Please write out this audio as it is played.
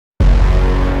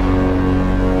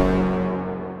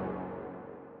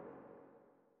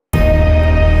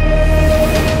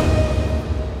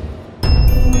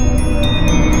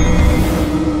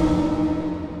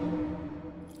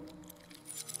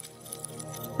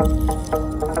I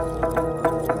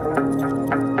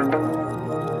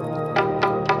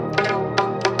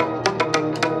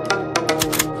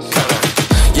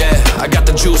got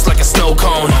the juice like a snow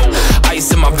cone,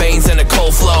 ice in my veins and a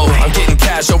cold flow. I'm getting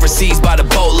cash overseas by the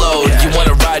boatload. You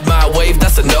wanna ride my wave?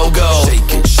 That's a no-go.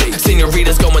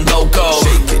 Señoritas going loco,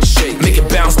 make it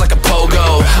bounce like a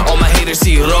pogo. All my haters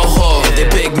see rojo, they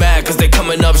big mad cause they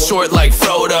coming up short like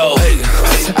Frodo.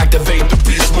 Activate the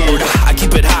beast mode, I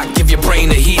keep it hot, give your brain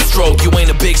a heat stroke. You ain't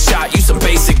a big shot, you some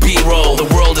basic B-roll. The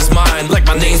world is mine, like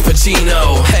my name's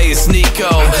Pacino. Hey, it's Nico,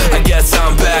 I guess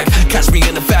I'm back. Catch me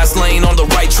in the fast lane on the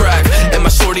right track. And my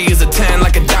shorty is a 10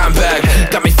 like a dime bag.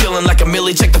 Got me feeling like a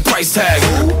millie, check the price tag.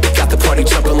 Got the party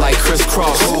jumping like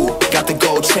crisscross. Got the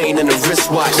gold chain and the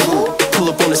wristwatch. Pull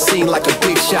up on the scene like a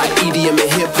big shot. EDM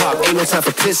and hip-hop, ain't no time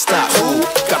for pit stops.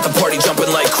 Got the party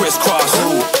jumping like crisscross.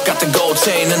 Got the gold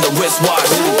chain and the wristwatch.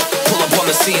 Pull up on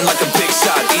the scene like a big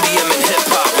shot. EDM and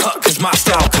hip-hop, cause my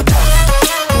style.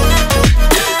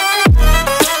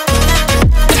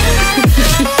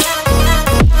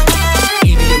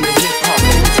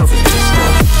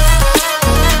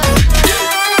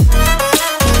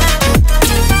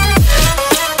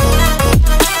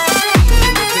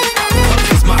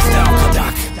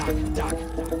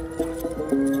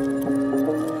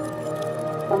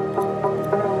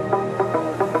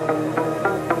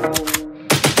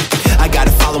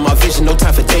 No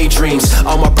time for daydreams.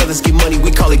 All my brothers get money,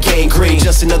 we call it gangrene.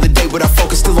 Just another day, but our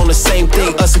focus still on the same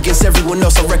thing. Us against everyone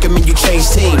else, I recommend you change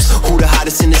teams. Who the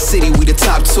hottest in the city? We the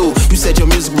top two. You said your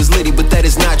music was litty, but that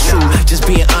is not true. Just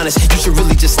being honest, you should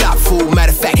really just stop, fool.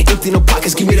 Matter of fact, empty no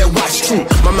pockets, give me that watch too.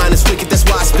 My mind is wicked, that's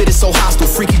why I spit it so hostile.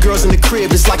 Freaky girls in the crib,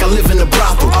 it's like I live in a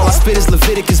brothel. All I spit is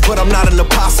Leviticus, but I'm not an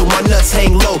apostle. My nuts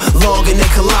hang low, long and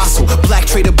they colossal. Black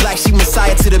trader black, she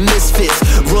messiah to the misfits.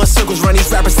 Run circles, run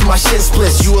these rappers to my shin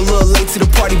splits. You a little late to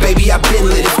the party, baby, I been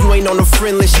lit. If you ain't on the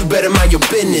friend list, you better mind your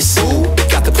business.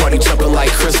 Got the party jumping like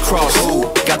crisscross.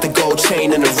 Got the gold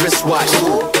chain and the wristwatch.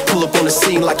 Pull up on the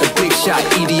scene like a big shot.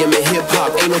 EDM and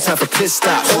hip-hop, ain't no time for pit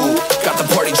stops. Got the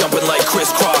party jumping like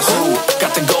crisscross.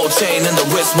 Got the gold chain and the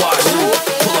wristwatch.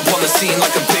 Pull up on the scene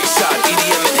like a big shot.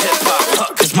 EDM and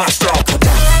hip-hop, cause my style.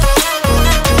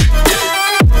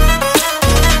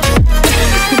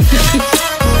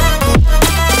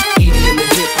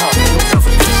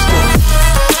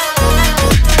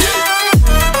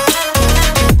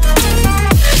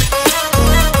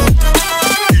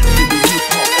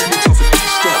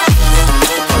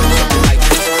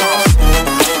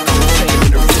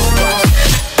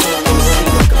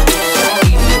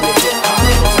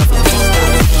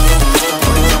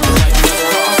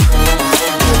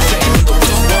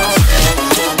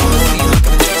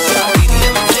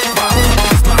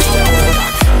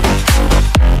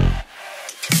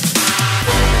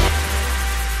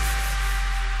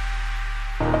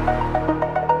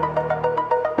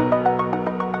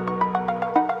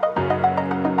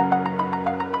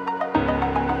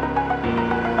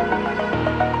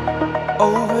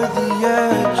 Over the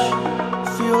edge,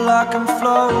 feel like I'm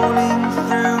floating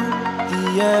through the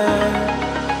air.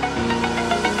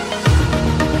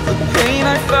 The pain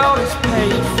I felt is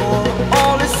paid for,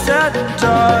 all is said and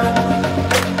done.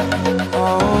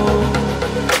 Oh,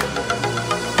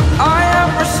 I am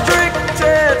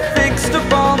restricted, fixed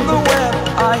upon the web.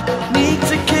 I need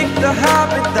to kick the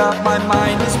habit that my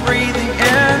mind is breathing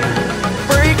in.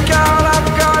 Break out, I've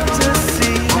got to see.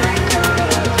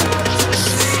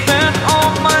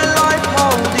 All my life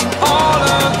holding all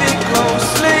of it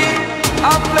closely.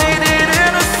 I played it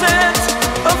innocent,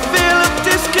 a feel of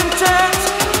discontent.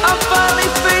 I'm finally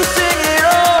facing it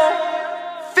all,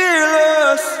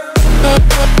 fearless.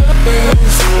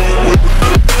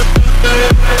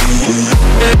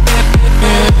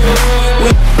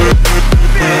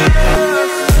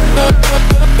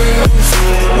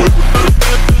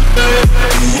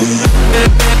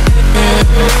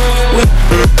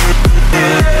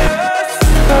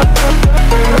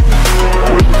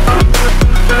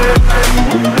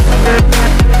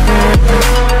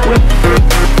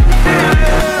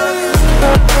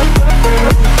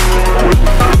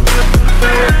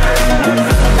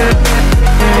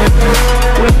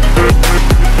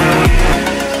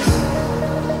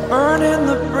 Burning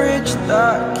the bridge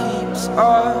that keeps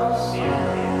us.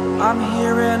 I'm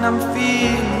here and I'm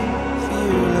feeling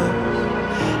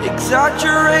fearless.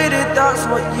 Exaggerated, that's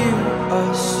what you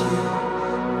assume.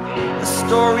 The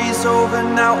story's over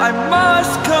now, I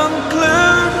must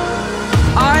conclude.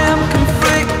 I am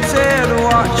conflicted,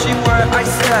 watching where I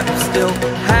step still,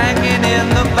 hanging in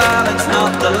the balance.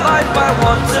 Not the life I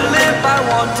want to live, I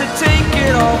want to take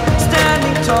it all.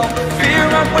 Standing tall, fear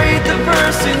outweighed the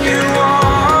person you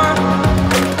are.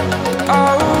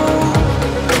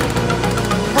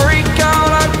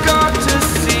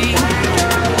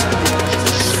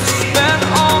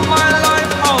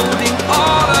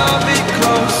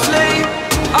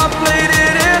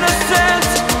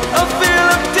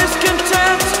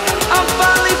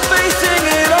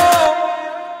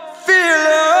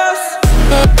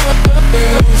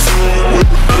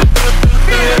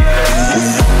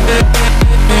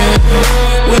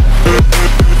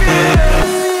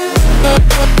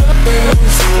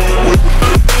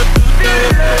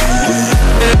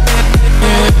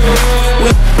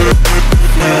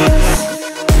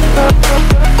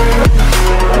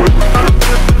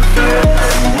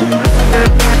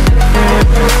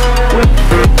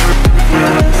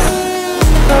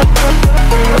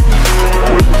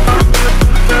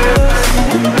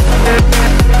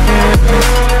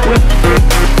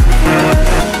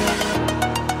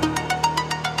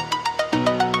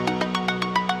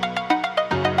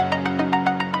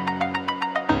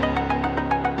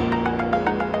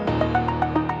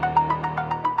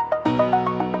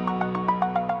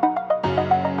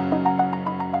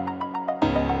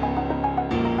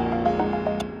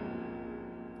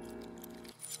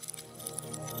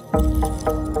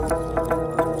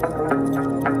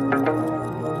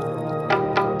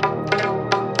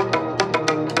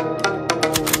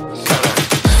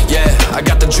 I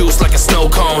got the juice like a snow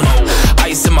cone.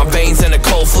 Ice in my veins and a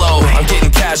cold flow. I'm getting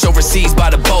cash overseas by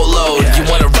the boatload. You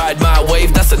wanna ride my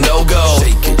wave? That's a no-go.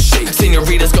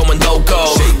 Senoritas going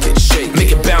loco.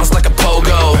 Make it bounce like a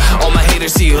pogo. All my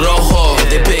haters see rojo.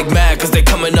 They big mad cause they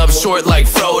coming up short like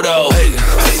Frodo.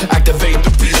 Activate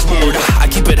the beast mode. I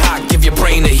keep it hot, give your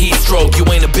brain a heat stroke. You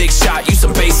ain't a big shot, you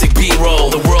some basic B-roll.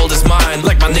 The world is mine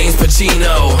like my name's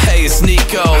Pacino. Hey, it's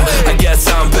Nico, I guess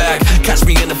I'm back. Catch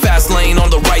me in the fast lane on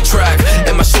the right track.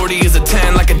 And my shorty is a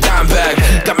 10 like a dime bag.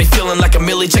 Got me feeling like a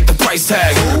millie, check the price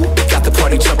tag. Got the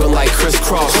party jumping like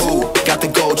crisscross. Got the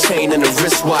gold chain and the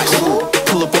wristwatch.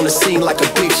 Pull up on the scene like a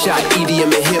big shot.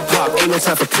 EDM and hip hop, ain't no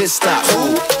time for pit stops.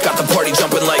 Got the party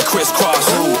jumping like crisscross.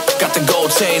 Got the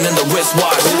gold chain and the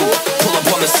wristwatch. Pull up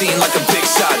on the scene like a big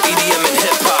shot. EDM and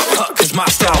hip hop, cause my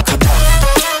style.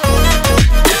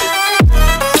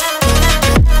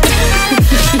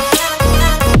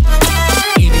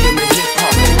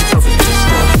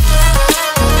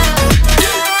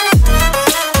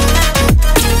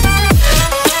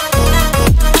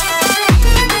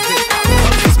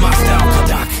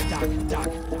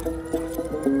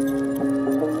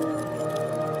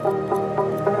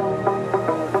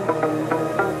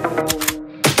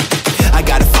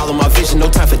 No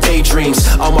time for daydreams.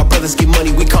 All my brothers get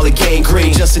money, we call it gang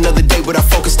green. Just another day, but our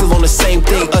focus still on the same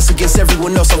thing. Us against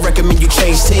everyone else, I recommend you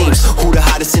change teams. Who the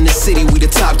hottest in the city? We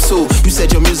the top two. You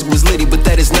said your music was litty, but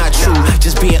that is not true.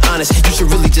 Just being honest, you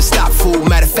should really just stop, fool.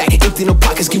 Matter of fact, empty no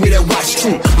pockets, give me that watch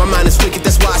too. My mind is wicked,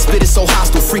 that's why I spit it so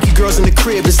hostile. Freaky girls in the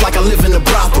crib, it's like I live in a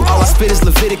brothel. All I spit is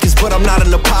Leviticus, but I'm not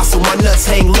an apostle. My nuts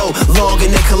hang low, long and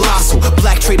they colossal.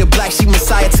 Black trader black, she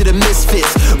messiah to the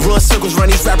misfits. Run circles, run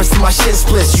these rappers till my shit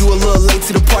splits. You a little late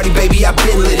to the party, baby, I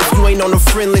been lit. If you ain't on the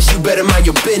friend list, you better mind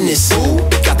your business.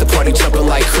 Got the party jumping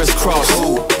like crisscross.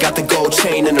 Got the gold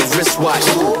chain and the wristwatch.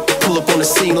 Pull up on the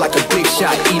scene like a big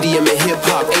shot. EDM and hip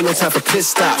hop, ain't no time for pit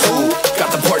stops. Got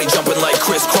the party jumping like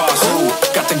crisscross.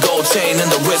 Got the gold chain and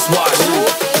the wristwatch.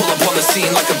 Pull up on the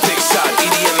scene like a